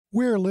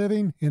We're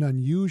living in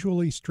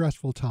unusually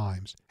stressful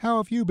times. How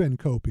have you been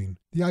coping?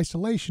 The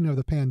isolation of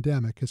the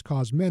pandemic has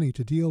caused many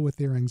to deal with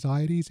their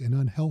anxieties in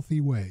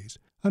unhealthy ways.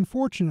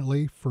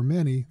 Unfortunately, for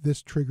many,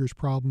 this triggers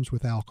problems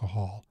with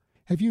alcohol.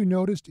 Have you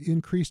noticed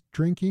increased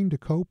drinking to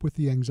cope with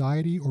the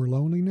anxiety or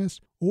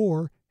loneliness?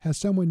 Or has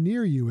someone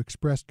near you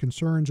expressed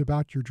concerns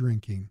about your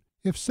drinking?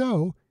 If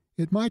so,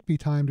 it might be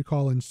time to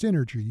call in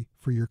Synergy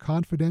for your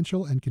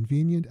confidential and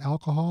convenient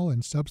alcohol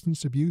and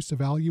substance abuse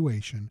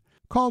evaluation.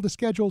 Call to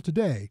schedule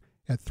today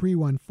at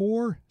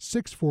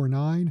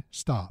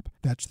 314-649-STOP.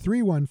 That's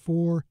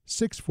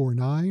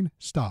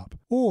 314-649-STOP.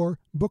 Or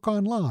book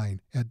online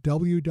at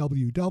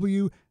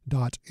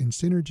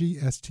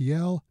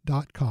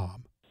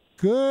www.insynergystl.com.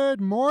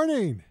 Good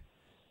morning.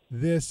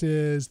 This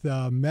is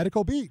the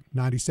Medical Beat,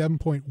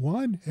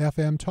 97.1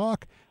 FM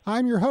Talk.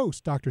 I'm your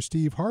host, Dr.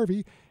 Steve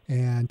Harvey,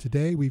 and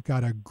today we've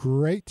got a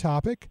great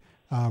topic.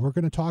 We're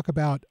going to talk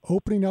about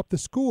opening up the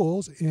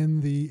schools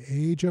in the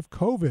age of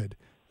COVID.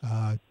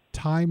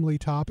 Timely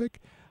topic.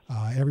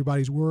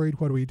 Everybody's worried.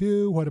 What do we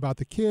do? What about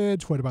the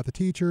kids? What about the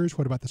teachers?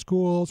 What about the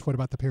schools? What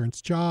about the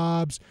parents'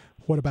 jobs?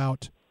 What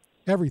about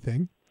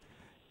everything?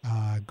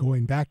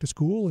 Going back to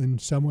school in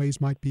some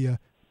ways might be a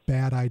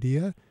bad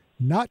idea.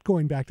 Not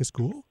going back to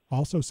school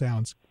also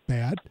sounds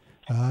bad.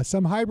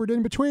 Some hybrid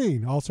in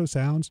between also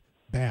sounds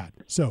bad.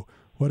 So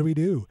what do we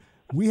do?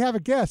 We have a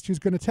guest who's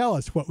going to tell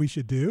us what we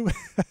should do,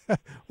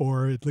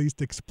 or at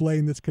least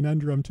explain this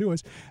conundrum to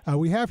us.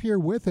 We have here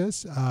with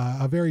us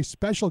a very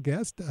special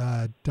guest,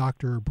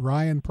 Dr.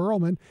 Bryan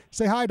Pearlman.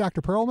 Say hi,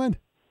 Dr. Pearlman.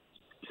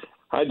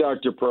 Hi,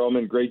 Dr.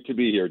 Pearlman. Great to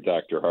be here,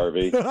 Dr.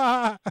 Harvey.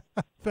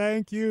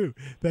 Thank you.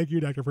 Thank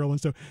you, Dr.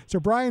 Pearlman. So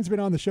Brian's been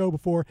on the show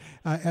before.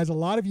 As a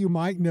lot of you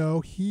might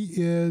know, he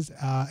is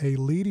a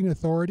leading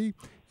authority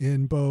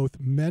in both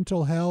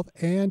mental health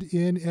and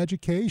in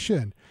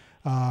education.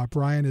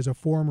 Brian is a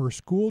former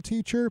school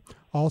teacher,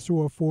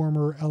 also a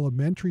former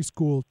elementary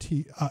school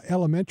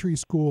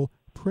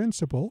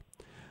principal,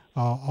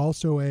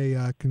 also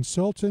a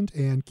consultant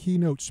and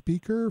keynote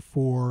speaker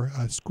for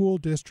school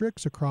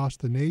districts across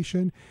the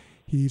nation.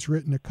 He's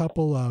written a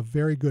couple of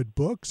very good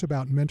books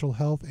about mental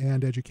health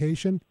and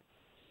education.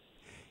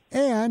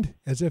 And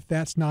as if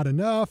that's not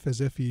enough,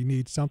 as if he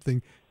needs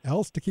something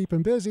else to keep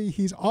him busy,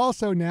 he's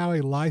also now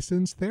a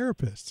licensed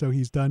therapist. So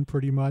he's done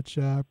pretty much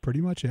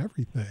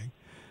everything.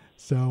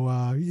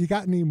 So you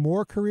got any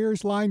more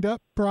careers lined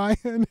up,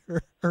 Brian,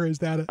 or is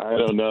that I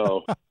don't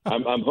know.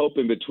 I'm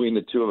hoping between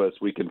the two of us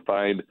we can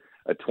find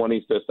a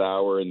 25th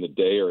hour in the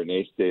day or an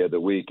 8th day of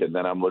the week, and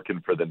then I'm looking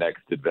for the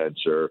next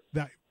adventure.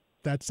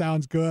 That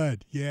sounds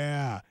good.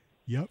 Yeah.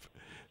 Yep.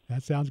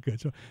 That sounds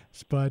good.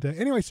 But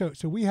anyway, so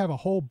we have a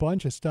whole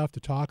bunch of stuff to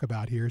talk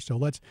about here. So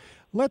let's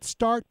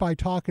start by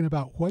talking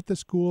about what the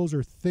schools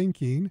are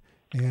thinking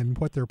and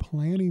what they're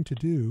planning to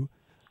do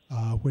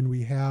when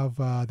we have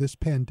this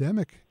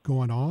pandemic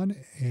going on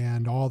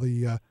and all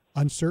the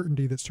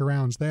uncertainty that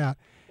surrounds that.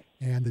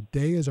 And the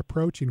day is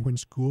approaching when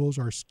schools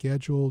are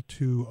scheduled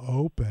to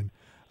open.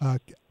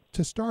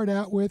 To start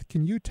out with,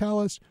 can you tell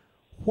us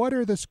what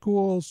are the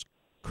schools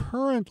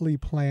currently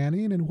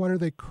planning and what are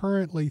they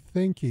currently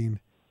thinking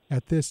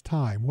at this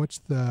time? What's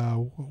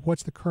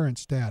the current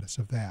status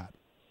of that?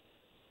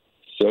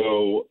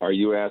 So are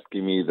you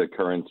asking me the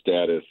current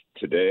status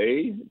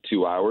today,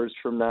 2 hours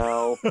from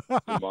now,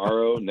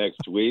 tomorrow,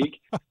 next week?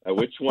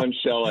 Which one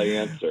shall I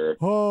answer?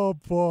 Oh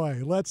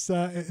boy, let's.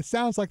 It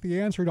sounds like the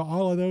answer to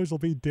all of those will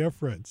be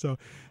different. So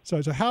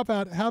how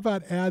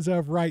about as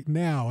of right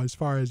now, as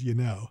far as you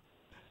know?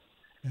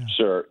 Yeah.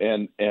 Sure,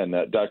 and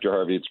Dr.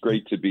 Harvey, it's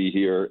great to be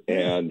here,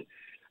 and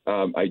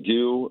I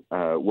do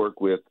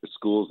work with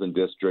schools and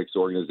districts,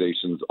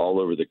 organizations all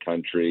over the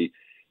country,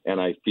 and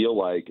I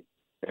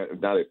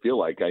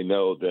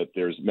know that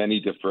there's many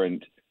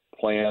different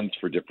plans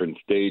for different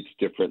states,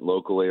 different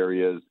local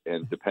areas,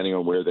 and depending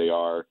on where they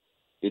are,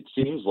 it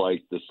seems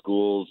like the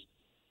schools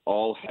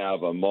all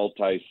have a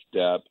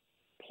multi-step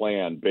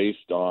plan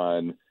based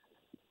on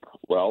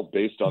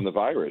the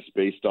virus,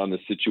 based on the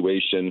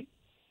situation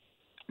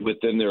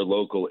within their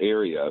local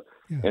area.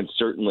 Yeah. And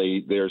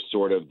certainly there's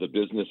sort of the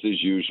business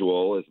as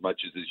usual, as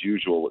much as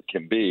usual it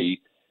can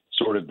be,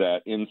 sort of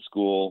that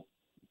in-school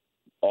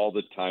all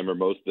the time or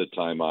most of the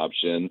time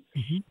option,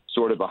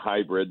 sort of a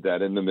hybrid,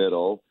 that in the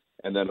middle,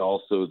 and then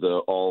also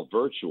the all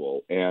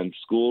virtual. And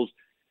schools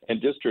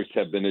and districts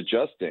have been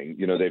adjusting.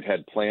 You know, they've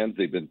had plans,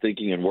 they've been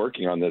thinking and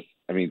working on this,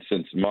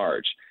 since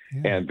March.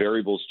 Yeah. And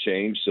variables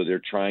change, so they're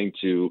trying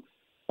to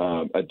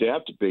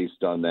adapt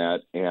based on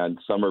that. And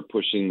some are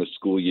pushing the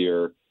school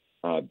year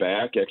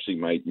back. Actually,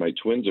 my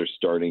twins are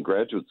starting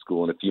graduate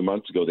school, and a few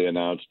months ago they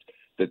announced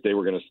that they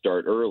were going to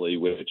start early,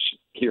 which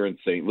here in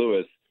St.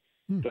 Louis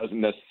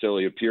doesn't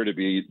necessarily appear to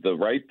be the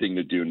right thing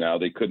to do now.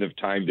 They couldn't have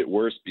timed it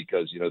worse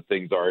because,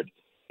 things aren't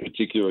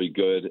particularly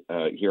good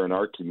here in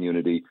our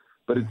community.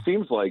 But it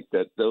seems like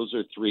that those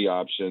are three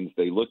options.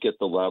 They look at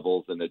the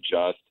levels and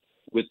adjust.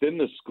 Within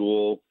the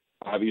school,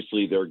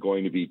 obviously there are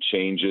going to be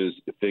changes,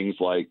 things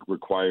like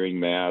requiring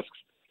masks,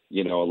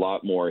 a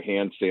lot more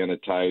hand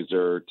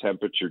sanitizer,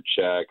 temperature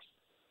checks,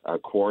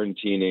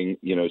 quarantining,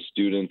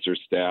 students or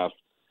staff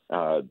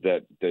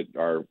that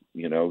are,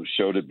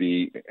 show to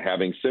be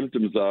having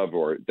symptoms of,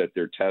 or that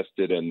they're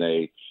tested and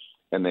they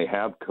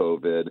have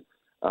COVID.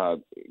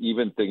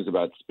 Even things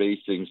about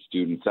spacing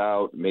students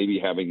out, maybe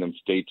having them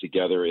stay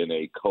together in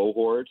a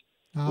cohort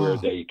where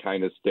they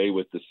kind of stay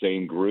with the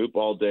same group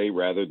all day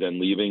rather than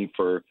leaving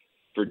for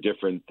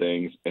different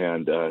things.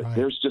 And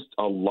there's just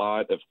a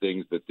lot of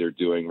things that they're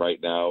doing right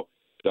now,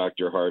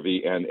 Dr.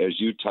 Harvey. And as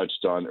you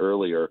touched on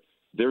earlier,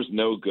 there's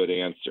no good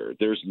answer.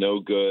 There's no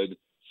good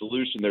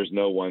solution. There's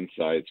no one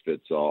size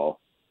fits all.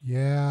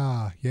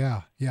 Yeah.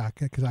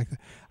 Because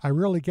I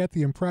really get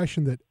the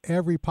impression that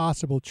every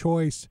possible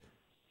choice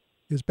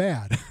is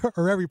bad,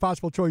 or every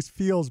possible choice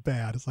feels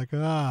bad. It's like,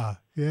 yeah.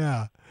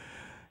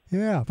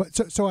 But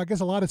so I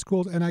guess a lot of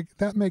schools, and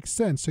that makes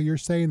sense. So you're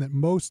saying that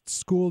most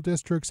school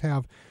districts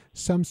have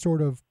some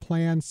sort of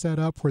plan set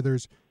up where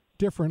there's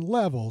different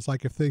levels.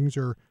 Like if things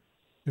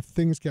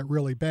get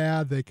really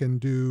bad, they can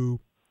do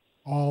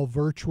all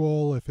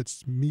virtual. If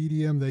it's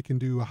medium, they can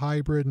do a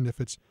hybrid, and if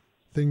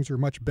things are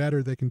much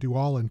better, they can do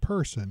all in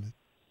person.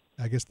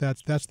 I guess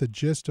that's the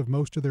gist of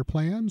most of their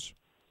plans.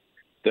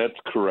 That's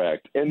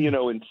correct. And,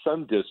 in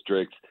some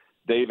districts,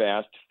 they've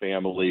asked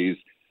families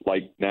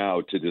like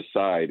now to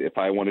decide if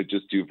I want to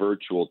just do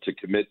virtual, to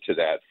commit to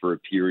that for a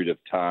period of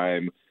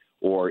time,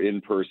 or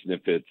in person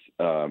if it's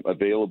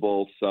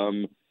available.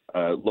 Some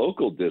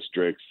local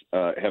districts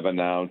have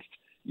announced,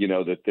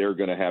 that they're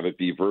going to have it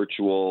be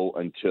virtual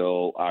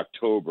until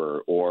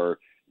October, or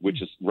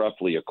which is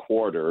roughly a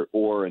quarter,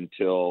 or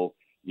until,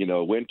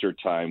 winter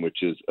time,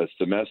 which is a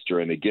semester.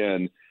 And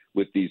again,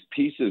 with these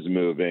pieces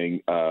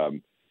moving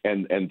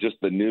and just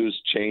the news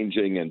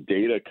changing and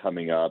data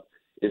coming up,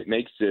 it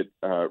makes it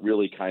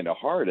really kind of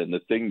hard. And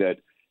the thing that,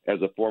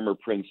 as a former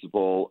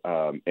principal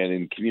and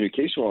in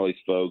communication with all these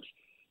folks,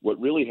 what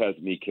really has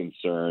me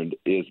concerned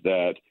is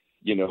that,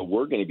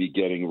 we're going to be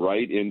getting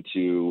right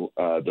into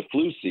the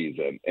flu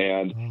season.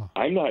 And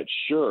I'm not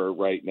sure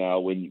right now,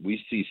 when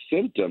we see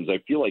symptoms, I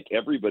feel like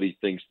everybody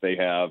thinks they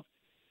have,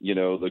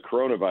 the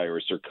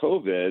coronavirus or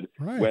COVID,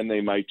 when they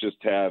might just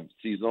have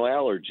seasonal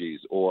allergies,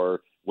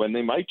 or when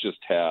they might just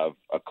have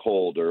a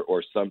cold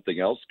or something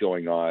else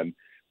going on.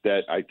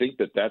 That I think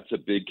that's a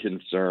big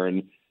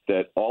concern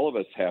that all of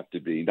us have to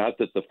be. Not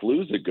that the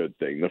flu is a good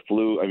thing. The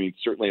flu,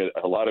 certainly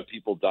a lot of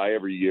people die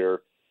every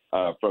year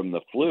from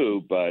the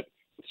flu, but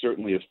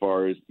certainly as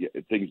far as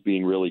things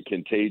being really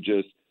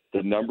contagious,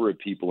 the number of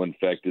people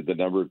infected, the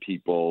number of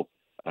people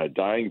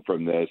dying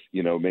from this,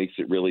 makes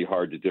it really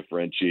hard to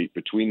differentiate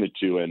between the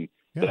two, and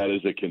that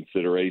is a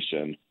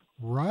consideration.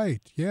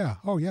 Right. Yeah.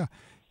 Oh, yeah.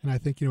 And I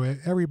think,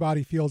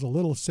 everybody feels a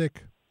little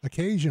sick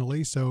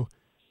occasionally, so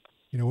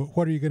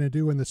what are you going to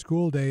do in the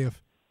school day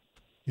if,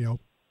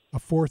 a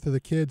fourth of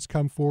the kids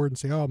come forward and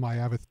say, oh, I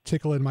have a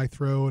tickle in my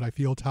throat, I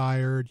feel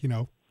tired,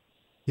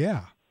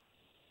 Yeah.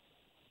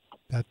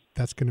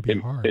 That's going to be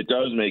hard. It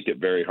does make it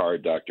very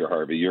hard, Dr.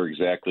 Harvey. You're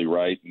exactly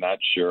right. Not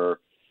sure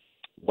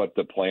what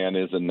the plan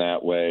is in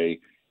that way.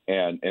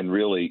 And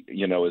really,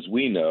 as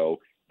we know,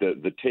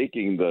 the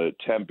taking the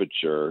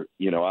temperature,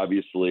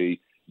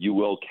 obviously you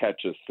will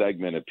catch a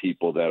segment of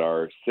people that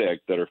are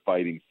sick, that are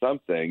fighting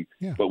something,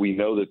 but we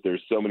know that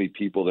there's so many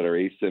people that are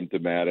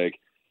asymptomatic,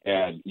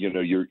 and,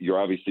 you're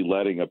obviously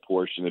letting a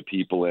portion of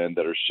people in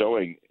that are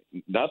showing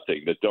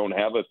nothing, that don't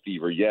have a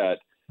fever yet,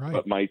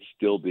 but might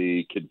still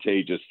be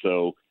contagious.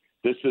 So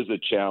this is a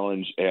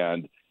challenge,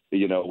 and,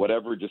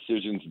 whatever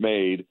decision's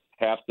made,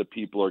 half the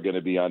people are going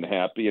to be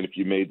unhappy, and if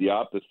you made the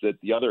opposite,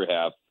 the other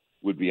half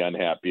would be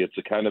unhappy. It's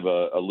a kind of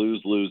a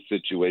lose-lose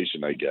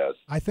situation, I guess.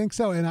 I think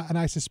so. And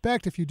I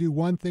suspect if you do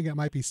one thing, it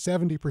might be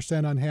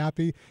 70%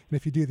 unhappy. And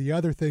if you do the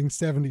other thing,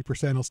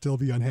 70% will still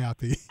be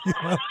unhappy.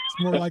 It's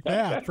more like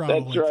that,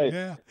 probably. That's right.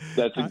 Yeah.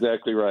 That's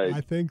exactly right. I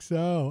think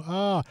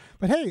so.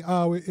 But hey,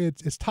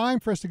 it's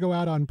time for us to go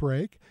out on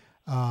break.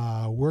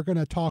 We're going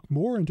to talk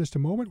more in just a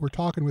moment. We're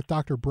talking with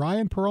Dr.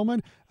 Bryan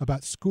Pearlman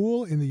about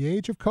school in the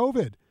age of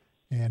COVID.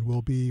 And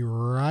we'll be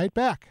right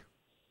back.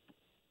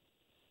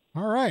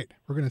 All right,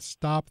 we're going to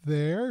stop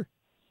there.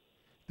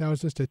 That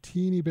was just a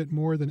teeny bit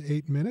more than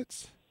 8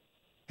 minutes.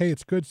 Hey,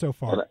 it's good so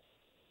far.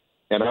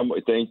 And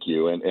thank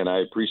you, and I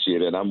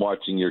appreciate it. I'm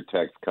watching your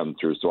text come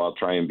through, so I'll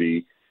try and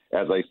be,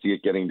 as I see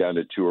it getting down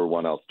to 2 or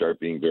 1, I'll start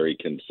being very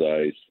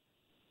concise.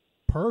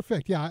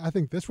 Perfect. Yeah, I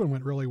think this one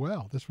went really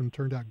well. This one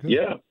turned out good.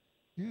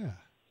 Yeah.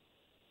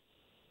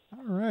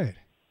 All right.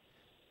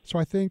 So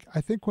I think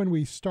when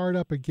we start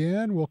up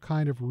again, we'll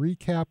kind of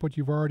recap what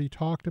you've already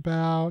talked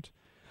about.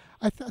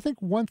 I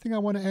think one thing I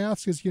want to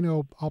ask is,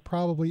 I'll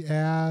probably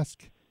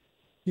ask,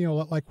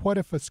 like what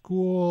if a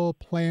school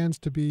plans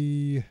to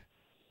be,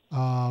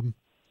 what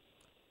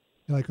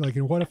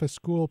if a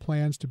school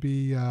plans to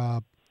be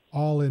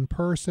all in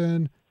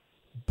person,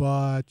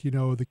 but,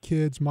 the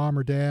kid's mom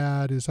or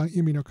dad is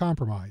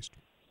immunocompromised?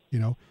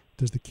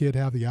 Does the kid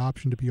have the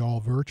option to be all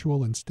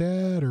virtual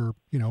instead, or,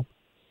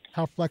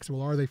 how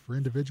flexible are they for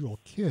individual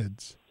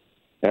kids?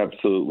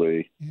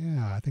 Absolutely.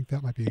 Yeah, I think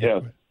that might be a good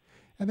one.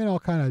 And then I'll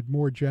kind of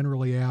more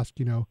generally ask,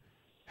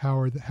 how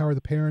are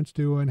the parents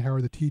doing? How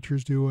are the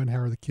teachers doing? How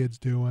are the kids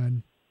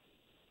doing?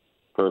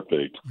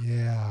 Perfect.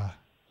 Yeah.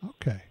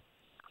 Okay.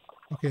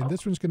 Okay, and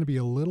this one's going to be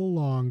a little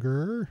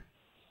longer.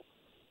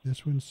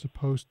 This one's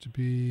supposed to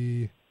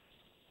be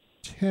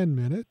 10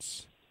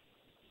 minutes.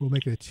 We'll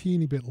make it a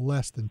teeny bit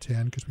less than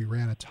 10 because we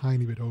ran a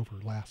tiny bit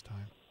over last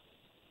time.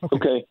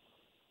 Okay.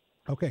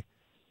 Okay.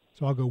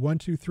 So I'll go 1,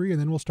 2, 3, and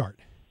then we'll start.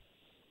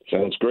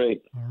 Sounds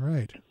great. All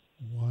right.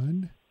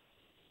 1,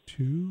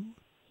 2,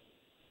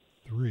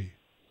 3.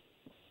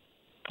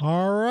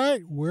 All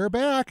right. We're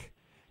back.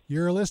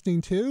 You're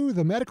listening to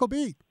The Medical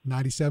Beat,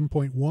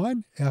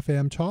 97.1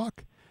 FM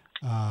Talk.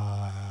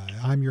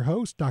 I'm your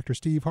host, Dr.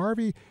 Steve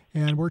Harvey,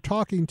 and we're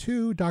talking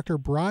to Dr.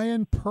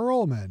 Bryan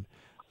Pearlman,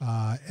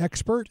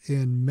 expert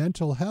in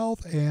mental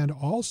health and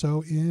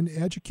also in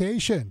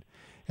education.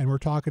 And we're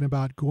talking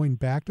about going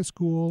back to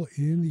school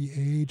in the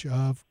age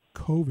of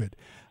COVID.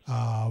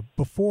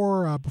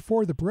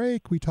 Before the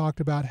break, we talked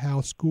about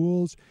how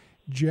schools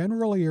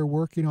generally are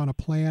working on a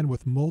plan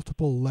with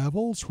multiple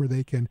levels where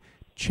they can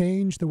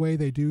change the way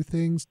they do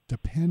things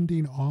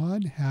depending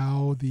on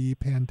how the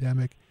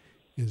pandemic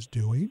is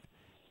doing.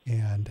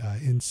 And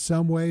in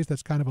some ways,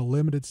 that's kind of a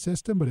limited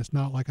system, but it's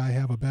not like I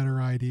have a better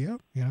idea,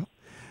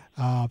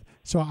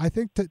 So I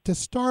think to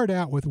start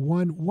out with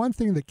one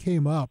thing that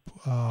came up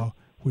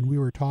when we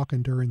were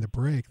talking during the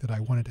break that I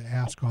wanted to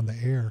ask on the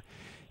air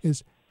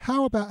is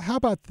how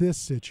about this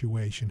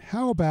situation?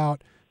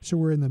 So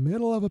we're in the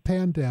middle of a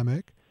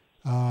pandemic.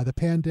 The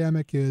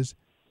pandemic is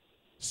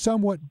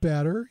somewhat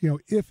better.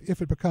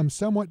 If it becomes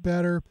somewhat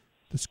better,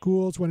 the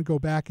schools want to go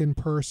back in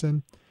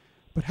person.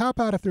 But how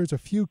about if there's a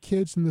few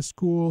kids in the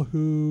school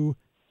who,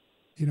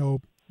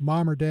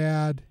 mom or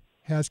dad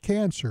has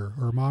cancer,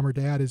 or mom or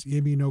dad is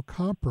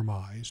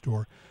immunocompromised,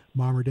 or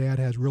mom or dad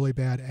has really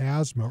bad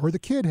asthma, or the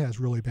kid has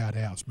really bad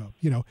asthma.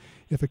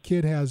 If a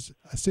kid has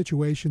a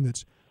situation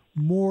that's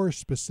more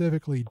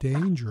specifically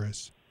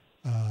dangerous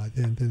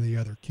than the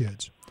other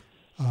kids,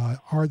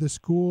 are the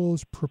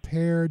schools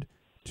prepared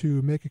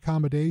to make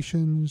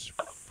accommodations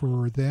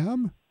for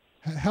them?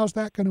 How's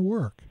that going to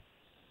work?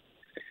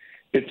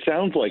 It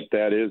sounds like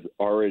that is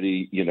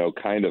already,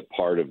 kind of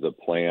part of the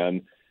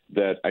plan,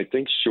 that I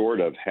think short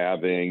of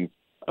having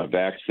a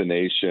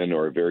vaccination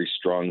or a very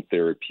strong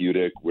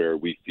therapeutic where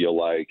we feel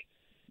like,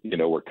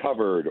 we're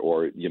covered,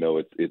 or,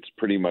 it's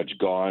pretty much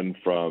gone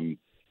from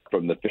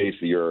the face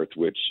of the earth,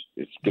 which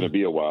it's going to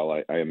be a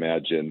while, I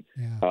imagine.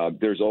 Yeah.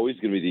 There's always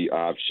going to be the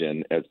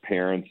option, as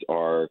parents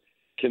are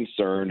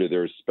concerned or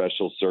there's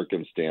special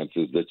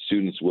circumstances, that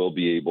students will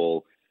be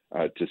able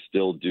to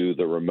still do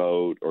the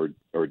remote or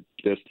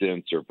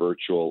distance or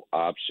virtual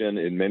option.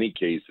 In many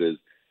cases,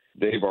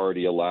 they've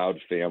already allowed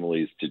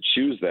families to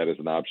choose that as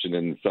an option.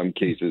 And in some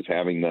cases,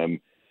 having them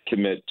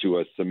commit to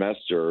a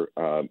semester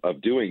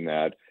of doing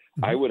that.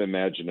 Mm-hmm. I would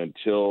imagine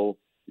until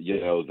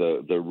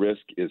the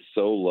risk is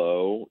so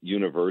low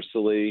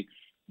universally,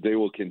 they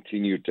will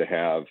continue to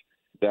have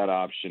that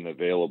option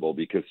available,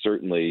 because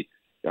certainly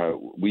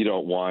we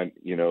don't want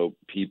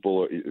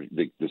people,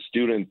 the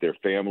student, their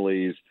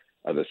families,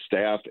 the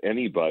staff,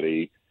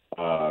 anybody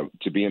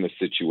to be in a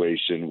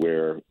situation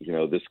where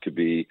this could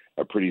be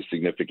a pretty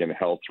significant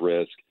health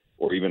risk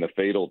or even a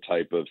fatal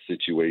type of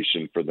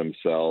situation for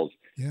themselves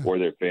or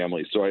their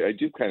family. So I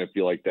do kind of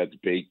feel like that's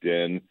baked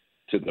in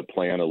to the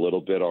plan a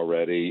little bit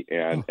already.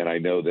 And I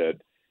know that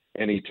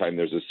anytime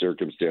there's a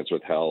circumstance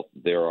with health,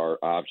 there are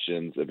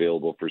options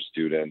available for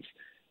students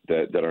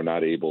that are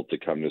not able to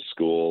come to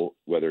school,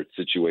 whether it's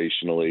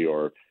situationally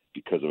or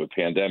because of a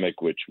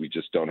pandemic, which we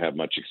just don't have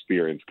much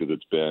experience because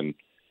it's been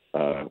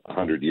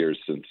 100 years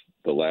since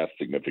the last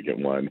significant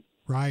one.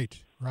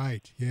 Right.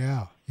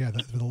 Yeah.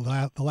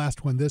 The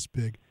last one this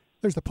big.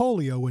 There's the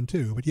polio one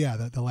too, but the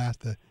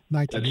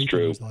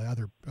 1980 was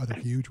the other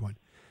huge one.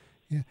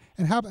 Yeah.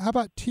 And how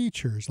about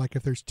teachers? Like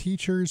if there's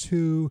teachers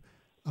who,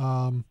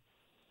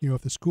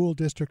 if the school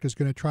district is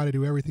going to try to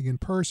do everything in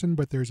person,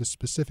 but there's a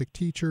specific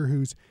teacher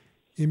who's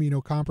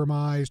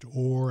immunocompromised,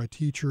 or a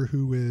teacher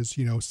who is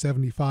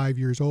 75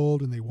 years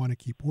old and they want to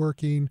keep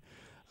working.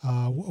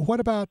 What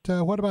about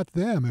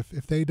them?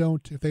 If they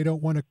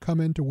don't want to come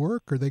into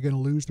work, are they going to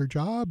lose their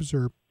jobs,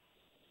 or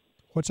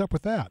what's up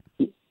with that?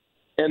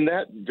 And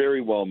that very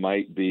well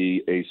might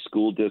be a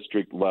school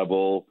district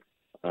level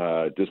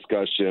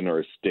discussion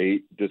or a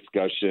state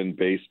discussion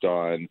based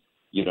on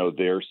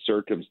their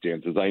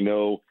circumstances. I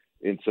know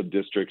in some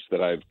districts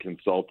that I've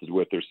consulted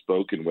with or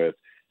spoken with,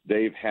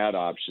 they've had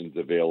options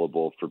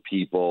available for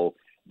people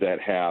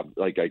that have,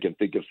 like I can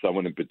think of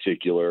someone in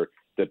particular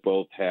that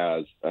both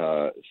has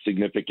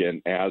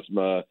significant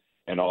asthma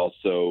and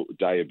also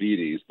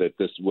diabetes, that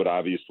this would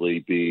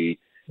obviously be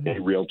a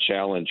real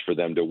challenge for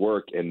them to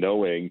work, and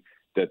knowing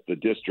that the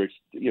districts,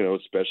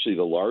 especially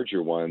the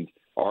larger ones,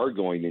 are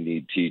going to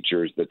need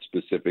teachers that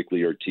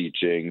specifically are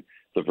teaching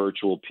the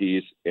virtual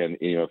piece. And,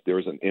 if there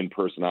was an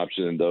in-person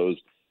option, and those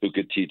who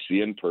could teach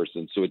the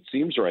in-person. So it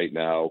seems right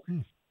now,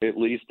 at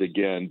least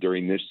again,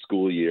 during this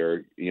school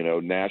year,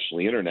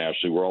 nationally,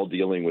 internationally, we're all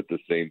dealing with the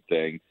same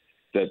thing,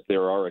 that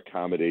there are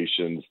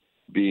accommodations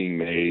being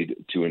made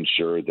to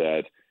ensure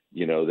that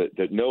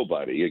that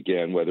nobody,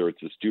 again, whether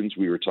it's the students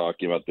we were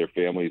talking about, their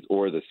families,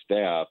 or the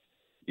staff,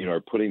 are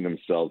putting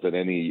themselves at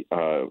any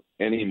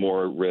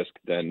more risk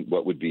than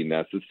what would be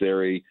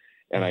necessary.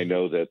 And I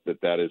know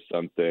that is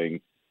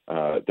something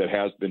that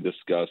has been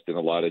discussed in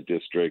a lot of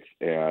districts,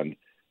 and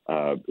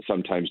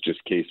sometimes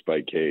just case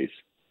by case.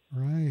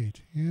 Right.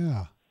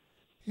 Yeah.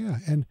 Yeah.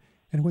 And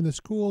when the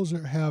schools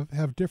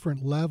have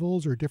different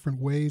levels or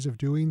different ways of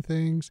doing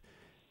things,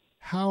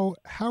 how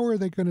are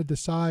they going to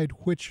decide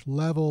which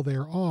level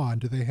they're on?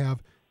 Do they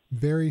have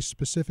very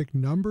specific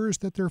numbers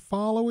that they're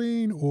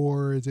following,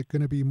 or is it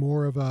going to be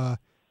more of a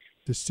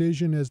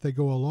decision as they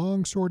go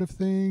along sort of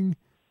thing?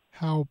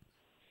 How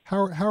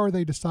are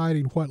they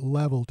deciding what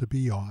level to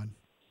be on?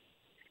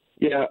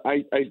 Yeah,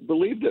 I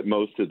believe that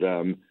most of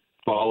them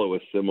follow a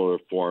similar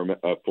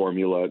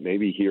formula.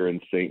 Maybe here in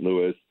St.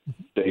 Louis,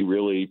 they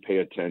really pay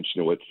attention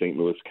to what St.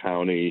 Louis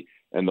County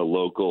and the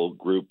local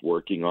group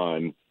working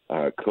on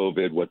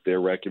COVID, what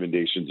their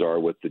recommendations are,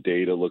 what the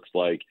data looks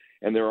like.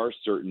 And there are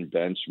certain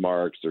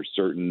benchmarks or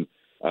certain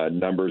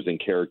numbers and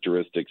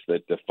characteristics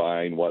that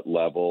define what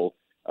level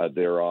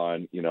they're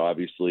on.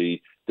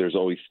 Obviously, there's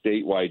always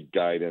statewide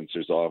guidance.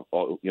 There's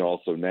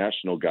also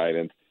national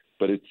guidance.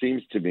 But it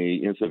seems to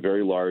me it's a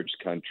very large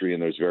country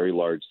and there's very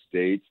large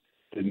states.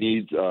 The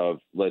needs of,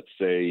 let's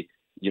say,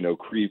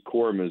 Creve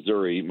Coeur,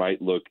 Missouri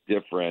might look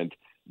different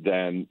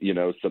than,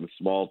 some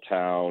small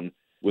town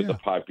with a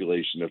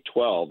population of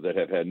 12 that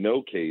have had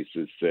no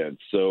cases since.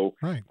 So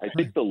I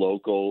think the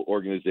local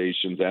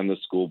organizations and the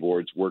school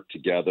boards work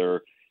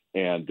together,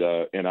 and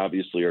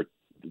obviously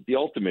the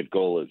ultimate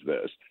goal is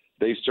this.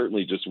 They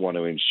certainly just want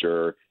to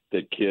ensure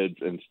that kids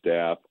and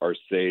staff are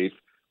safe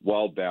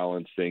while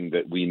balancing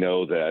that we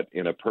know that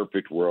in a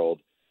perfect world,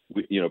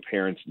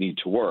 parents need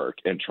to work,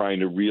 and trying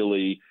to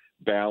really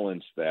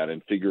balance that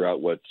and figure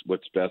out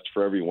what's best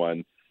for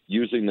everyone,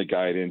 using the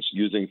guidance,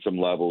 using some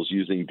levels,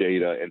 using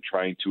data, and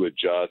trying to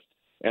adjust,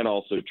 and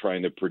also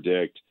trying to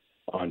predict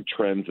on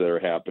trends that are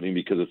happening,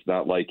 because it's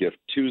not like if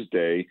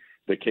Tuesday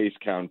the case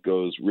count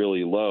goes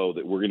really low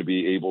that we're going to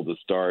be able to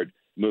start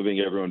moving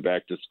everyone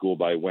back to school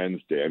by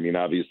Wednesday. I mean,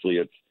 obviously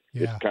it's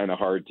kind of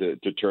hard to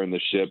turn the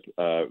ship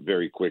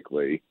very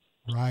quickly.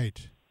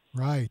 Right.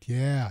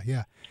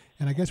 Yeah.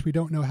 And I guess we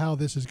don't know how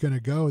this is going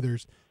to go.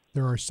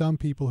 There are some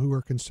people who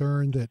are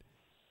concerned that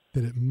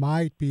it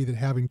might be that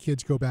having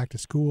kids go back to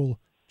school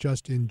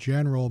just in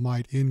general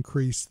might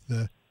increase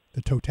the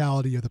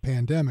totality of the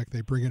pandemic.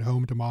 They bring it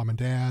home to mom and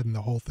dad, and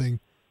the whole thing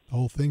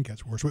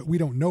gets worse. We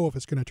don't know if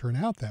it's going to turn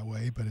out that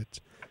way, but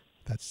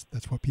that's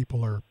what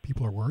people are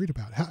worried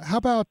about. How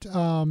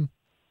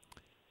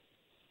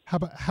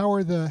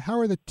are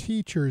the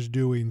teachers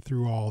doing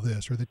through all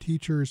this? Are the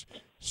teachers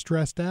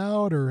stressed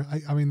out, or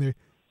I mean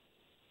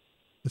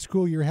the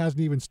school year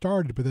hasn't even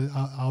started, but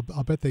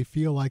I'll bet they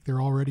feel like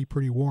they're already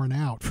pretty worn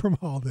out from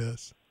all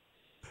this.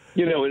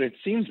 And it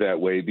seems that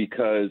way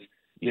because,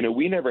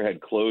 we never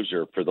had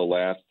closure for the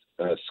last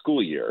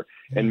school year.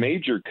 And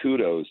major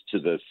kudos to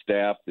the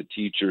staff, the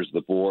teachers,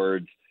 the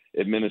boards,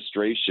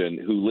 administration,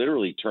 who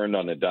literally turned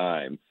on a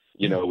dime,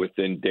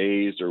 within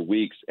days or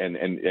weeks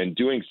and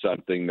doing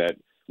something that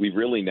we've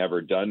really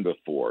never done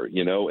before,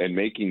 and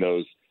making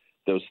those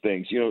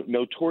things.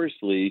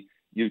 Notoriously,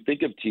 you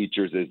think of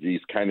teachers as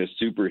these kind of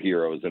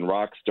superheroes and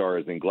rock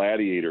stars and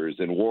gladiators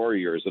and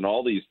warriors and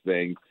all these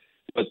things,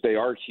 but they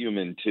are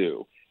human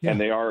too. Yeah.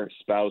 And they are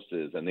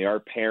spouses and they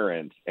are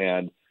parents.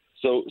 And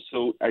so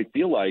I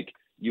feel like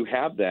you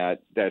have that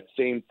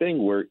same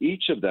thing where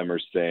each of them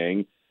are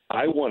saying,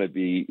 I want to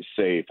be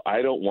safe.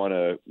 I don't want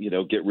to,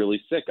 get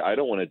really sick. I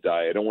don't want to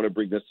die. I don't want to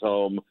bring this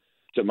home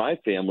to my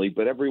family,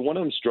 but every one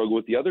of them struggle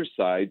with the other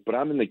side, but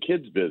I'm in the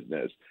kids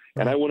business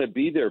and I want to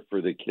be there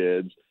for the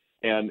kids.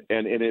 And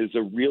it is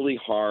a really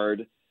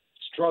hard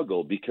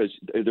struggle because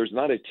there's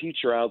not a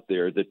teacher out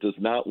there that does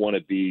not want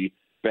to be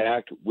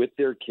back with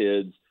their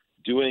kids,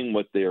 doing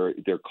what their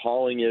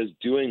calling is,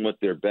 doing what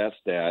they're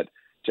best at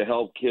to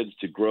help kids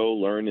to grow,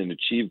 learn, and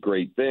achieve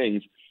great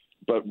things.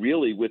 But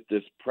really with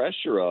this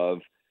pressure of,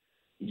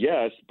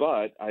 yes,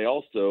 but I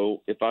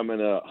also, if I'm in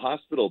a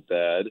hospital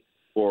bed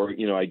or,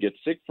 I get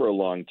sick for a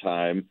long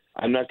time,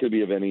 I'm not going to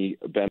be of any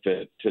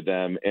benefit to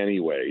them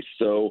anyway.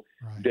 So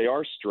They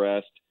are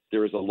stressed.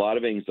 There is a lot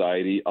of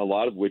anxiety, a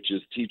lot of which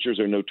is teachers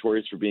are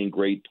notorious for being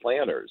great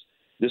planners.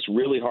 It's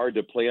really hard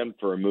to plan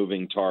for a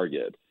moving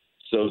target.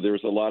 So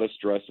there's a lot of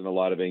stress and a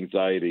lot of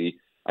anxiety.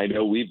 I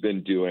know we've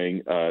been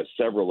doing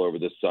several over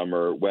the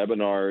summer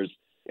webinars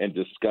and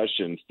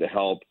discussions to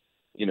help,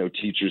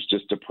 teachers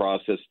just to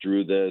process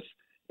through this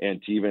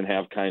and to even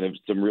have kind of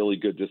some really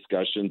good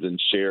discussions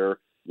and share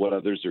what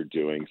others are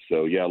doing.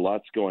 So, yeah,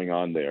 lots going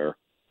on there.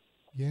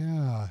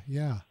 Yeah.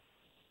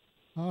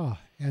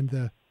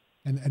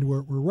 And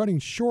we're running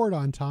short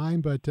on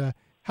time, but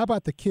how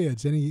about the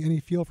kids? Any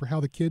feel for how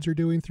the kids are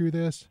doing through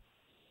this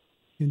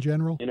in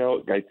general?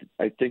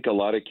 I think a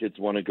lot of kids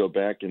want to go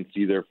back and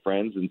see their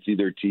friends and see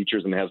their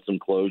teachers and have some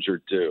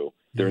closure too.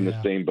 They're in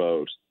the same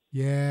boat.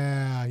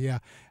 Yeah.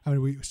 I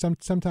mean,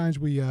 sometimes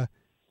we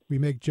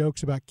make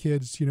jokes about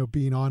kids,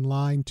 being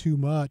online too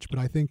much, but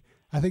I think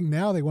I think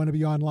now they want to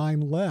be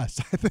online less.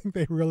 I think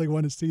they really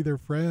want to see their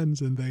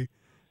friends, and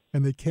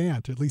they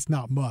can't, at least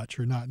not much,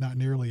 or not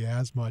nearly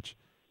as much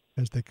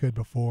as they could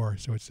before.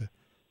 So it's a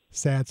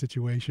sad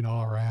situation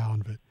all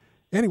around. But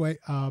anyway,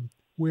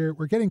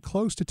 we're getting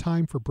close to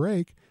time for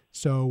break,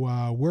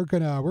 so we're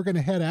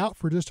gonna head out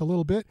for just a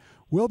little bit.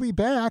 We'll be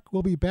back.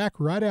 We'll be back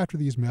right after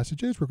these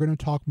messages. We're going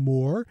to talk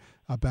more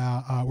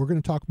about. We're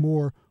going to talk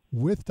more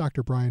with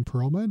Dr. Bryan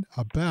Pearlman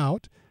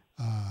about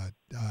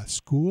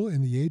school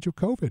in the age of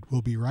COVID.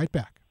 We'll be right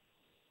back.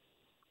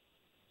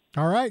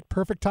 All right,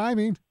 perfect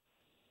timing.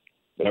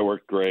 That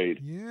worked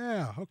great.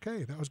 Yeah.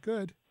 Okay, that was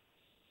good.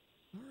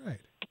 All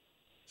right.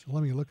 So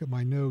let me look at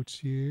my notes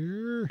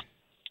here.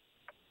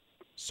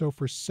 So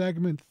for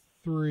segment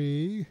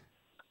 3,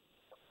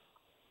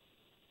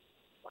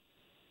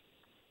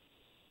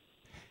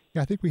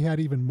 I think we had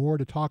even more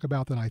to talk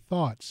about than I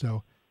thought.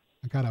 So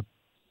I got to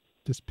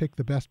just pick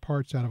the best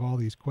parts out of all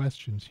these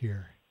questions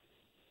here.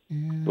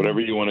 And whatever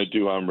you want to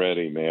do, I'm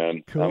ready,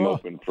 man. Cool. I'm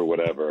open for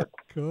whatever.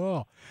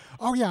 Cool.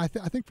 Oh, yeah, I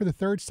think for the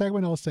third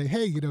segment, I'll say,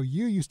 hey,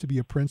 you used to be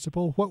a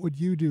principal. What would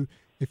you do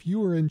if you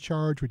were in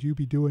charge? Would you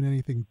be doing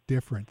anything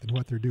different than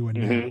what they're doing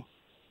now?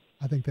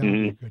 I think that would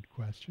be a good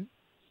question.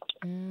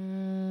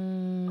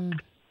 And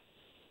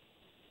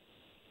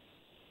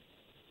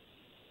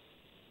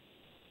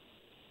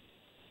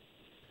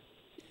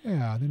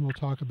yeah, then we'll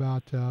talk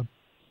about the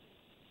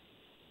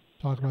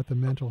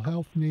mental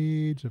health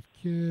needs of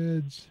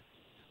kids.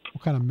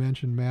 We'll kind of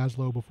mention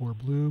Maslow before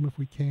Bloom if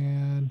we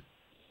can.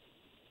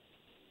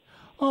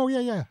 Oh,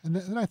 yeah. And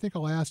then I think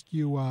I'll ask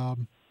you,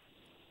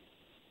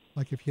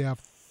 like, if you have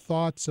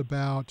thoughts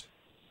about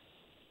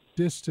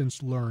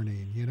distance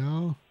learning,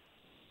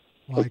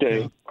 Like,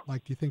 Okay.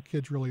 Like, do you think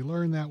kids really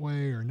learn that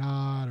way or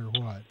not, or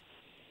what?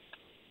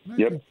 And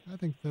Yep. I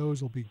think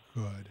those will be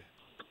good.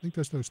 I think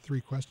those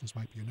 3 questions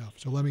might be enough.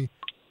 So let me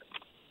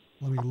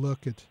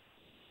look at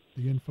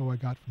the info I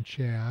got from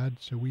Chad.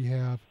 So we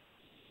have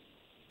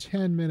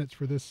 10 minutes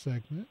for this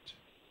segment.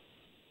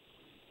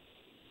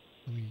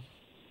 Let me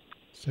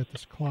set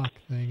this clock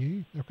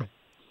thingy.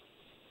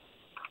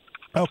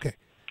 Okay.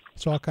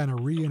 So I'll kind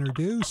of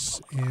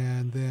reintroduce,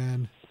 and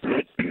then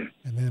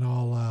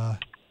I'll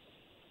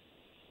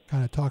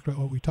kind of talk about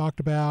what we talked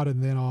about,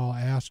 and then I'll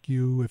ask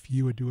you if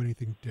you would do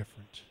anything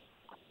different.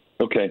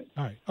 Okay.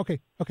 All right. Okay.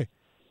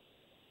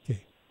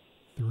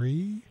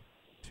 3,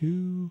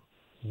 2,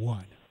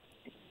 1.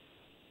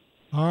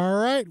 All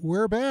right,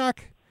 we're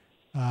back.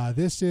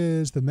 This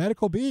is the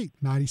Medical Beat,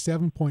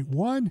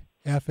 97.1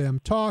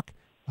 FM Talk.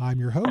 I'm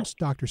your host,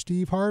 Dr.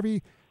 Steve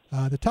Harvey.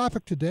 The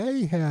topic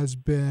today has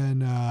been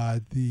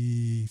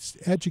the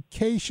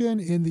education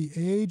in the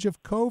age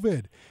of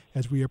COVID.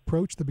 As we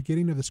approach the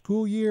beginning of the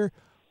school year,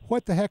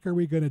 what the heck are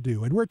we going to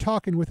do? And we're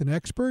talking with an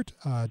expert,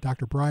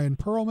 Dr. Bryan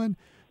Pearlman,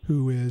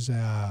 who is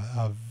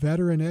a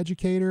veteran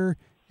educator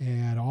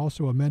and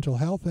also a mental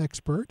health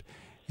expert.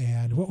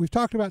 And what we've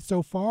talked about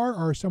so far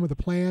are some of the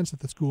plans that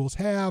the schools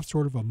have,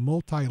 sort of a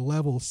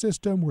multi-level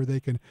system where they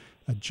can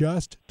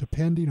adjust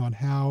depending on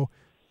how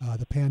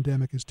the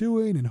pandemic is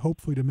doing, and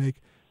hopefully to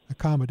make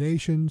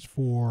accommodations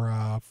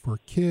for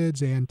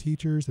kids and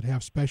teachers that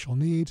have special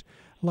needs.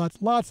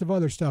 Lots of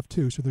other stuff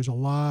too. So there's a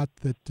lot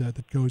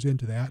that goes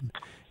into that,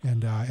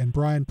 and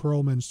Bryan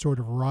Pearlman's sort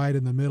of right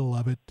in the middle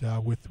of it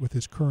with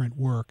his current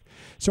work.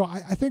 So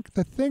I think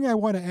the thing I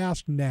want to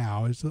ask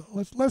now is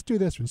let's do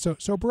this one.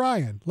 So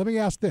Bryan, let me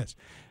ask this.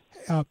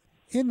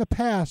 In the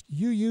past,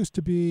 you used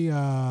to be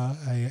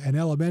an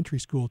elementary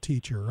school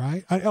teacher,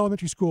 right? An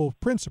elementary school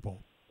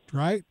principal,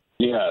 right?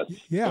 Yes.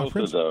 Yeah. Both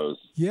of those.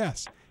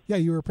 Yes. Yeah,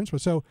 you were a principal.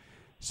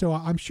 So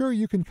I'm sure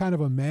you can kind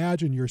of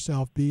imagine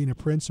yourself being a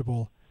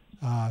principal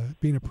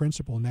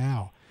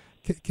now.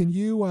 Can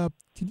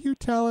you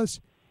tell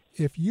us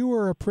if you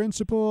were a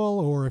principal,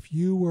 or if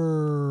you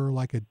were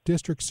like a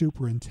district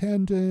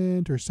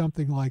superintendent or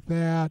something like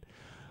that,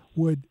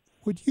 would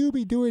you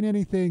be doing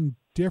anything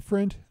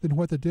different than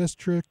what the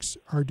districts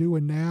are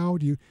doing now?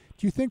 Do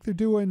you think they're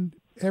doing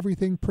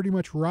everything pretty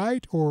much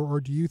right,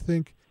 or do you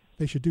think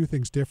they should do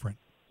things different?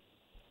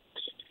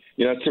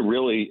 It's a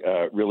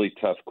really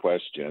tough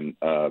question.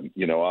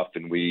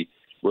 Often we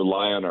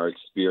rely on our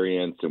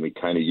experience, and we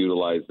kind of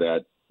utilize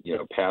that,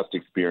 past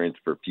experience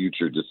for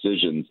future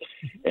decisions.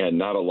 And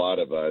not a lot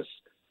of us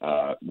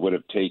would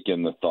have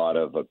taken the thought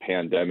of a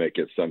pandemic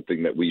as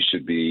something that we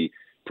should be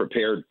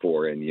prepared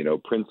for in,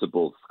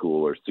 principal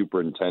school or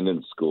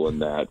superintendent school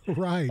and that.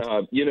 Right.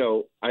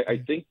 I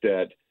think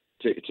that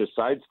to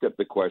sidestep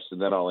the question,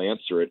 then I'll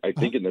answer it. I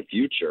think in the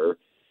future,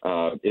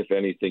 if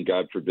anything,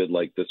 God forbid,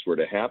 like this were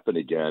to happen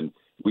again,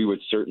 we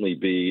would certainly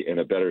be in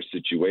a better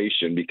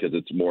situation because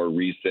it's more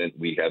recent.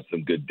 We have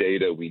some good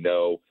data. We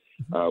know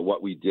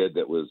what we did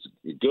that was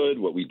good,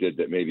 what we did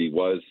that maybe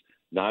was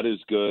not as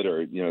good,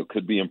 or,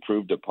 could be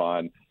improved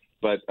upon.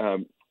 But, I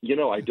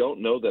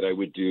don't know that I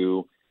would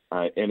do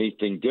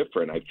anything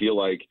different. I feel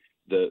like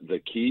the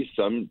key,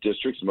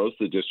 most of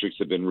the districts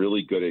have been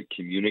really good at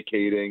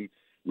communicating,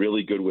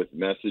 really good with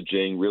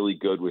messaging, really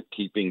good with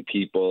keeping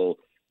people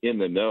in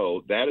the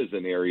know. That is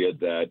an area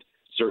that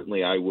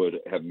certainly I would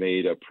have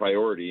made a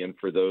priority. And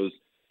for those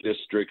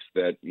districts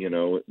that,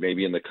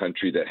 maybe in the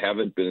country that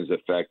haven't been as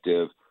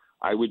effective,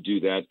 I would do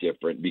that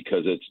different,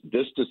 because it's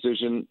this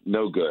decision,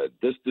 no good.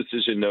 This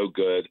decision, no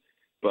good.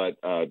 But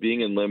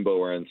being in limbo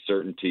or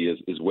uncertainty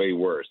is way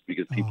worse,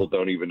 because people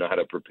don't even know how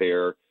to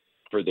prepare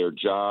for their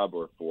job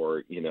or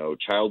for,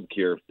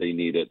 childcare if they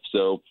need it.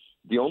 So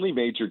the only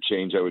major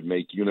change I would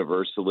make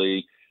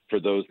universally for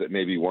those that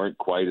maybe weren't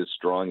quite as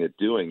strong at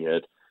doing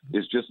it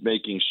is just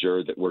making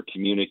sure that we're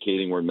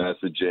communicating, we're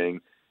messaging,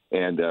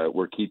 and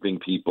we're keeping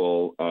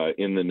people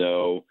in the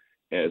know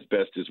as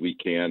best as we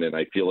can. And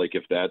I feel like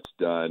if that's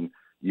done,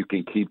 you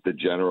can keep the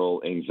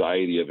general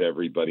anxiety of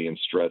everybody and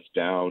stress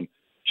down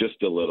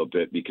just a little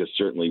bit, because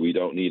certainly we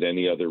don't need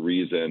any other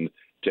reason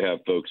to have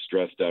folks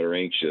stressed out or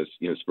anxious,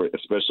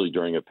 especially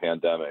during a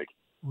pandemic.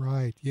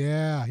 Right.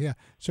 Yeah. Yeah.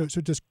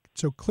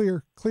 So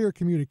clear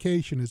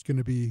communication is going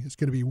to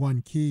be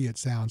one key, it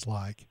sounds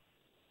like.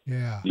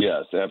 Yeah.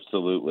 Yes,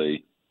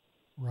 absolutely.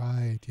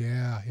 Right.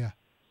 Yeah. Yeah.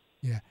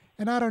 Yeah.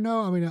 And I don't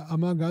know. I mean,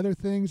 among other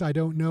things, I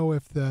don't know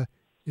if the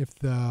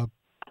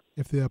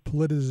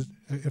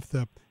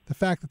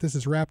fact that this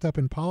is wrapped up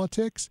in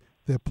politics,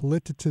 the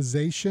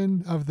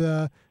politicization of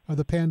the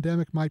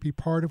pandemic might be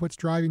part of what's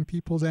driving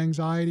people's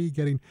anxiety,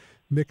 getting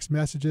mixed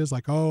messages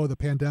like, oh, the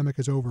pandemic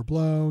is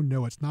overblown.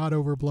 No, it's not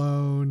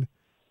overblown.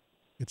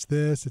 It's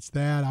this, it's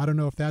that. I don't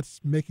know if that's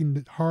making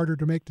it harder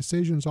to make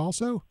decisions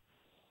also.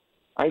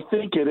 I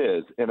think it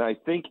is. And I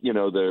think,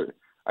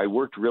 I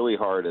worked really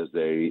hard as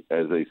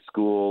a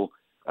school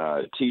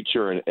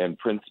teacher and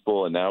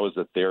principal, and now as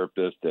a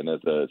therapist and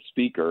as a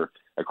speaker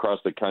across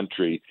the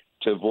country,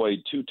 to avoid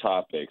two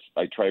topics.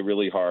 I try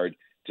really hard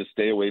to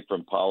stay away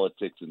from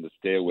politics and to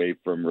stay away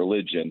from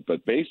religion.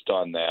 But based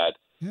on that,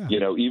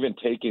 even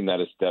taking that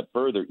a step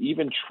further,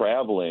 even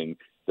traveling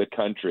the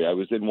country, I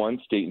was in one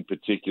state in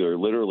particular,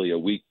 literally a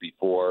week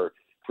before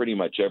pretty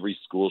much every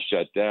school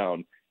shut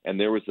down. And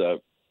there was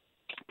a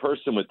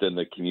person within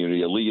the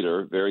community, a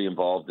leader very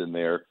involved in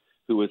there,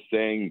 who was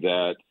saying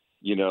that,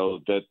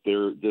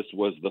 this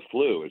was the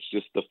flu. It's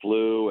just the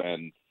flu,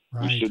 and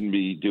we shouldn't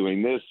be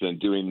doing this and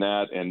doing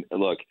that. And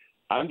look,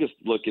 I'm just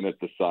looking at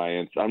the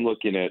science. I'm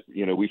looking at,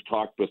 we've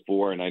talked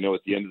before, and I know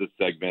at the end of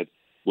the segment,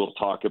 we'll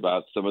talk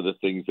about some of the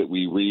things that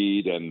we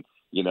read and,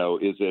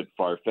 is it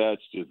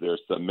far-fetched? Is there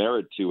some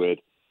merit to it?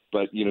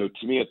 But,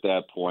 to me at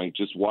that point,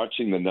 just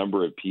watching the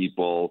number of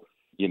people,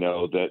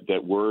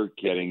 that were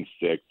getting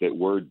sick, that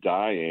were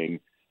dying,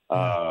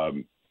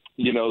 that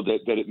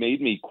it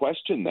made me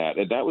question that.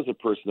 And that was a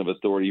person of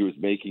authority who was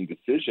making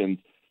decisions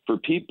for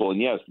people. And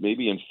yes,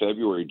 maybe in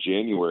February,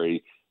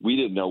 January, we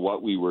didn't know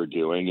what we were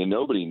doing, and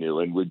nobody knew,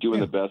 and we're doing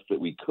the best that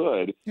we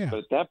could. Yeah. But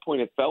at that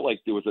point, it felt like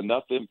there was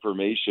enough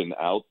information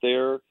out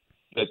there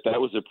that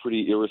was a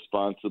pretty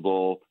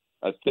irresponsible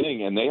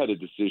thing. And they had a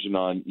decision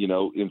on,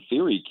 in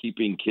theory,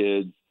 keeping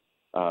kids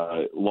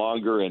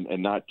longer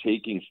and not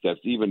taking steps.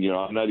 Even,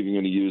 I'm not even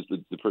going to use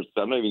the person.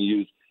 I'm not even going to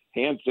use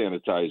hand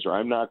sanitizer.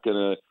 I'm not going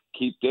to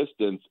keep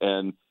distance.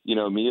 And,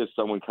 me as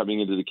someone coming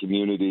into the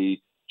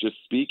community, just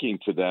speaking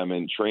to them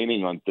and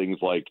training on things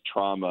like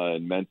trauma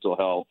and mental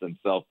health and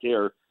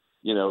self-care,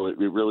 it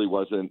really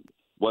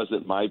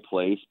wasn't my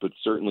place, but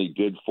certainly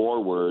did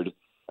forward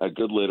a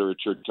good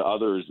literature to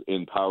others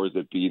in powers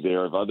that be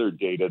there of other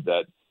data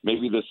that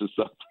maybe this is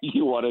something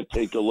you want to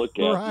take a look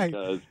at,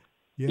 because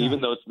even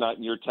though it's not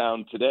in your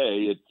town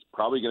today, it's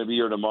probably going to be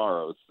here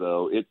tomorrow.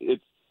 So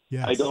it's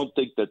I don't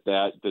think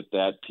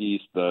that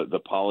piece, the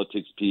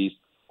politics piece,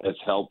 has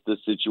helped this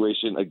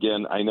situation.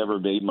 Again, I never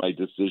made my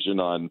decision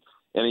on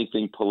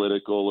anything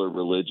political or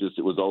religious.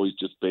 It was always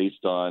just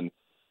based on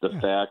the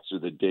facts or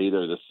the data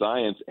or the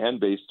science, and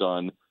based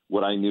on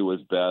what I knew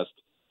was best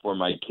for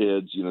my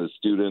kids, the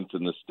students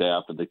and the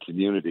staff and the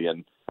community.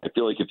 And I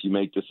feel like if you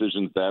make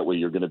decisions that way,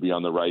 you're going to be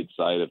on the right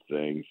side of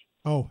things.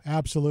 Oh,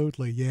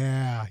 absolutely.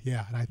 Yeah.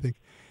 Yeah. And I think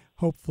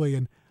hopefully,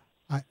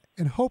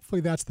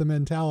 hopefully that's the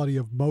mentality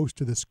of most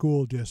of the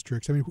school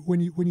districts. I mean,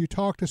 when you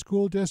talk to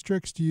school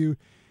districts, do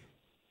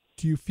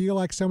you feel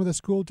like some of the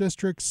school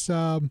districts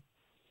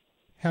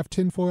have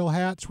tinfoil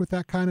hats with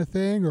that kind of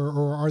thing,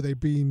 or are they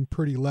being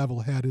pretty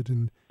level-headed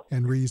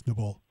and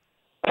reasonable?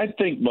 I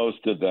think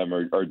most of them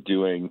are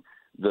doing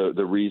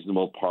the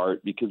reasonable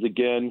part, because,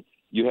 again,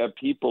 you have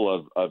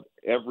people of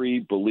every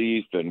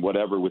belief and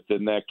whatever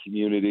within that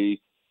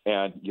community,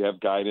 and you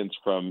have guidance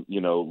from,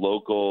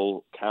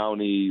 local,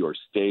 county, or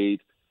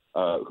state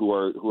who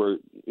are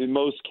in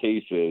most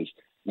cases,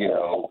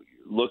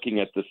 looking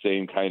at the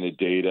same kind of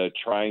data,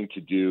 trying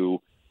to do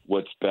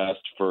what's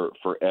best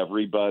for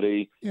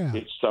everybody. Yeah.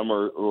 Some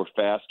are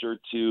faster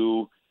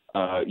to,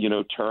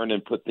 turn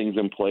and put things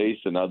in place,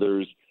 and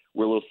others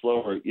were a little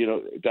slower.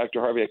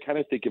 Dr. Harvey, I kind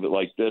of think of it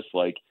like this,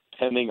 like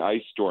pending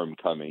ice storm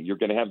coming. You're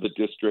going to have the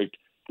district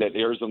that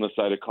errs on the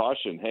side of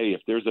caution. Hey, if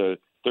there's a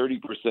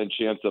 30%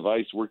 chance of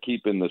ice, we're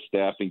keeping the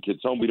staff and kids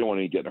home. We don't want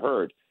to get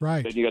hurt.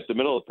 Right. Then you got the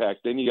middle of the pack.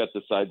 Then you got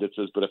the side that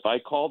says, but if I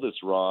call this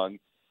wrong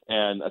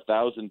and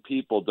 1,000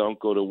 people don't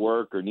go to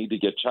work or need to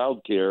get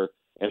childcare,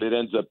 and it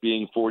ends up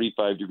being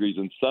 45 degrees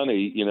and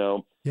sunny,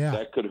 Yeah.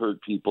 that could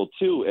hurt people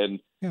too. And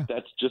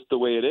that's just the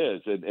way it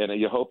is. And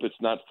you hope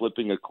it's not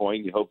flipping a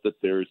coin. You hope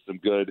that there's some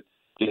good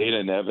data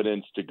and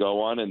evidence to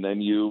go on, and then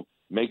you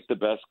make the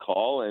best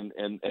call and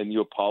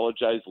you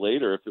apologize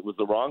later if it was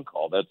the wrong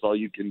call. That's all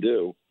you can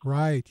do.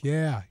 Right.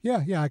 Yeah.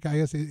 I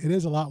guess it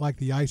is a lot like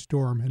the ice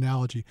storm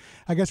analogy.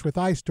 I guess with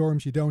ice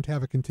storms, you don't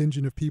have a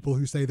contingent of people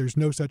who say there's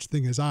no such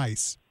thing as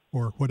ice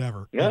or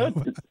whatever. Yeah,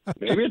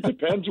 maybe it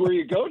depends where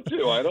you go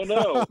to. I don't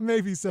know.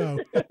 Maybe so.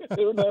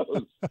 Who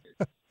knows?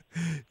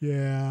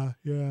 Yeah.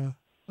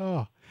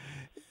 Oh,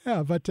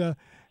 yeah. But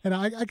and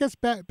I guess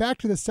back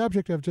to the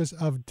subject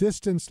of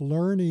distance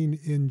learning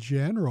in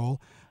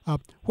general.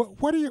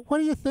 What do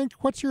you think?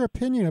 What's your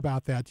opinion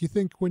about that? Do you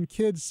think when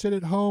kids sit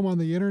at home on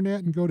the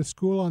internet and go to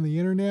school on the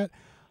internet,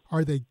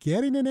 are they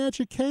getting an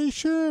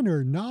education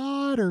or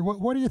not? Or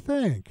what do you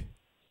think?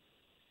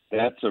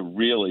 That's a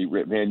really,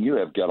 man, you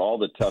have got all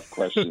the tough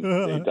questions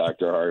today,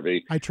 Dr.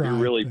 Harvey. I try. You're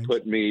really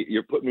putting me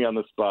on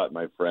the spot,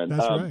 my friend.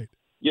 That's right.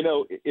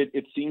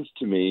 It seems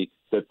to me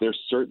that there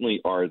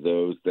certainly are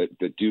those that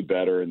do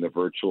better in the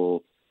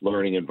virtual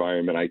learning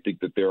environment. I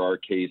think that there are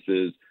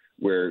cases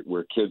where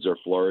kids are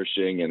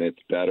flourishing and it's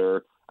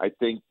better. I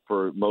think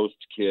for most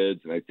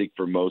kids and I think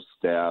for most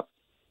staff,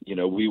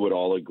 we would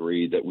all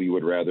agree that we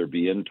would rather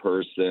be in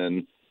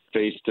person,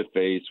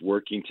 face-to-face,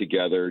 working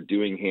together,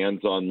 doing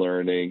hands-on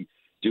learning,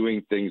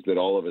 doing things that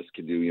all of us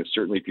can do.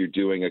 Certainly if you're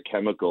doing a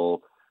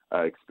chemical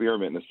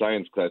experiment in a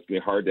science class, it's going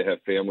to be hard to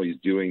have families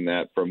doing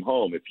that from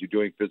home. If you're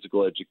doing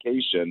physical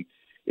education,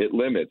 it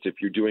limits. If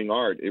you're doing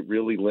art, it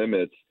really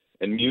limits.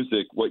 And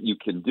music, what you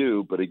can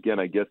do. But again,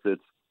 I guess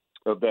it's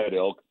of that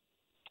ilk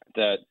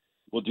that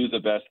we'll do the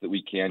best that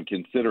we can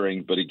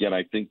considering. But again,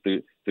 I think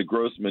the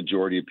gross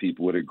majority of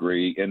people would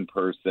agree in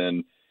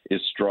person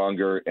is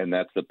stronger, and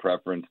that's the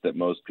preference that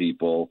most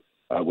people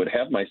would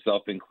have,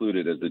 myself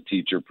included as a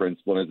teacher,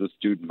 principal, and as a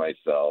student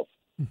myself.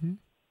 Mm-hmm.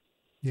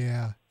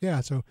 Yeah.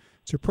 So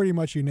pretty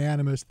much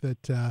unanimous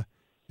that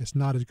it's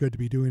not as good to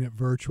be doing it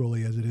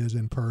virtually as it is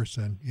in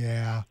person.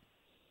 Yeah.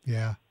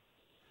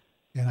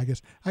 And I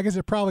guess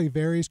it probably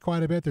varies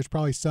quite a bit. There's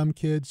probably some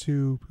kids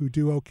who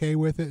do okay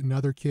with it, and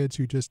other kids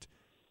who just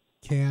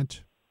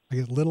can't. I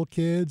guess little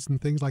kids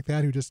and things like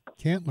that who just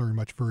can't learn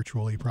much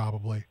virtually,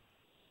 probably.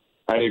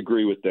 I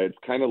agree with that. It's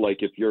kind of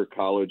like if you're a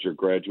college or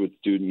graduate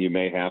student, you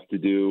may have to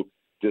do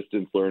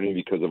distance learning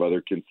because of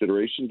other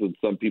considerations, and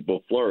some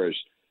people flourish.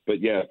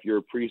 But yeah, if you're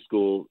a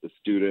preschool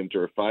student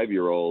or a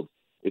 5-year-old,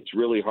 it's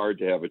really hard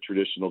to have a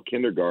traditional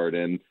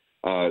kindergarten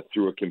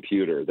through a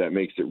computer. That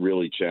makes it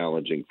really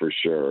challenging for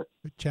sure.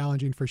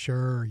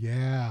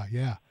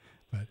 Yeah.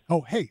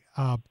 But hey,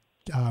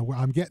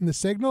 I'm getting the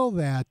signal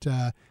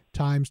that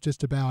time's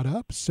just about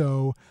up.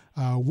 So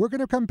we're going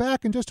to come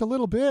back in just a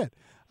little bit.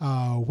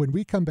 When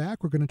we come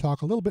back, we're going to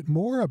talk a little bit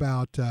more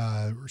about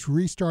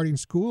restarting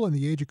school in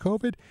the age of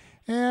COVID,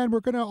 and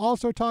we're going to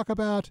also talk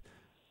about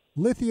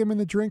lithium in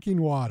the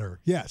drinking water.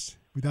 Yes,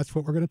 that's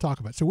what we're going to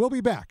talk about. So we'll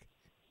be back.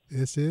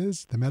 This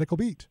is the Medical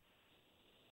Beat.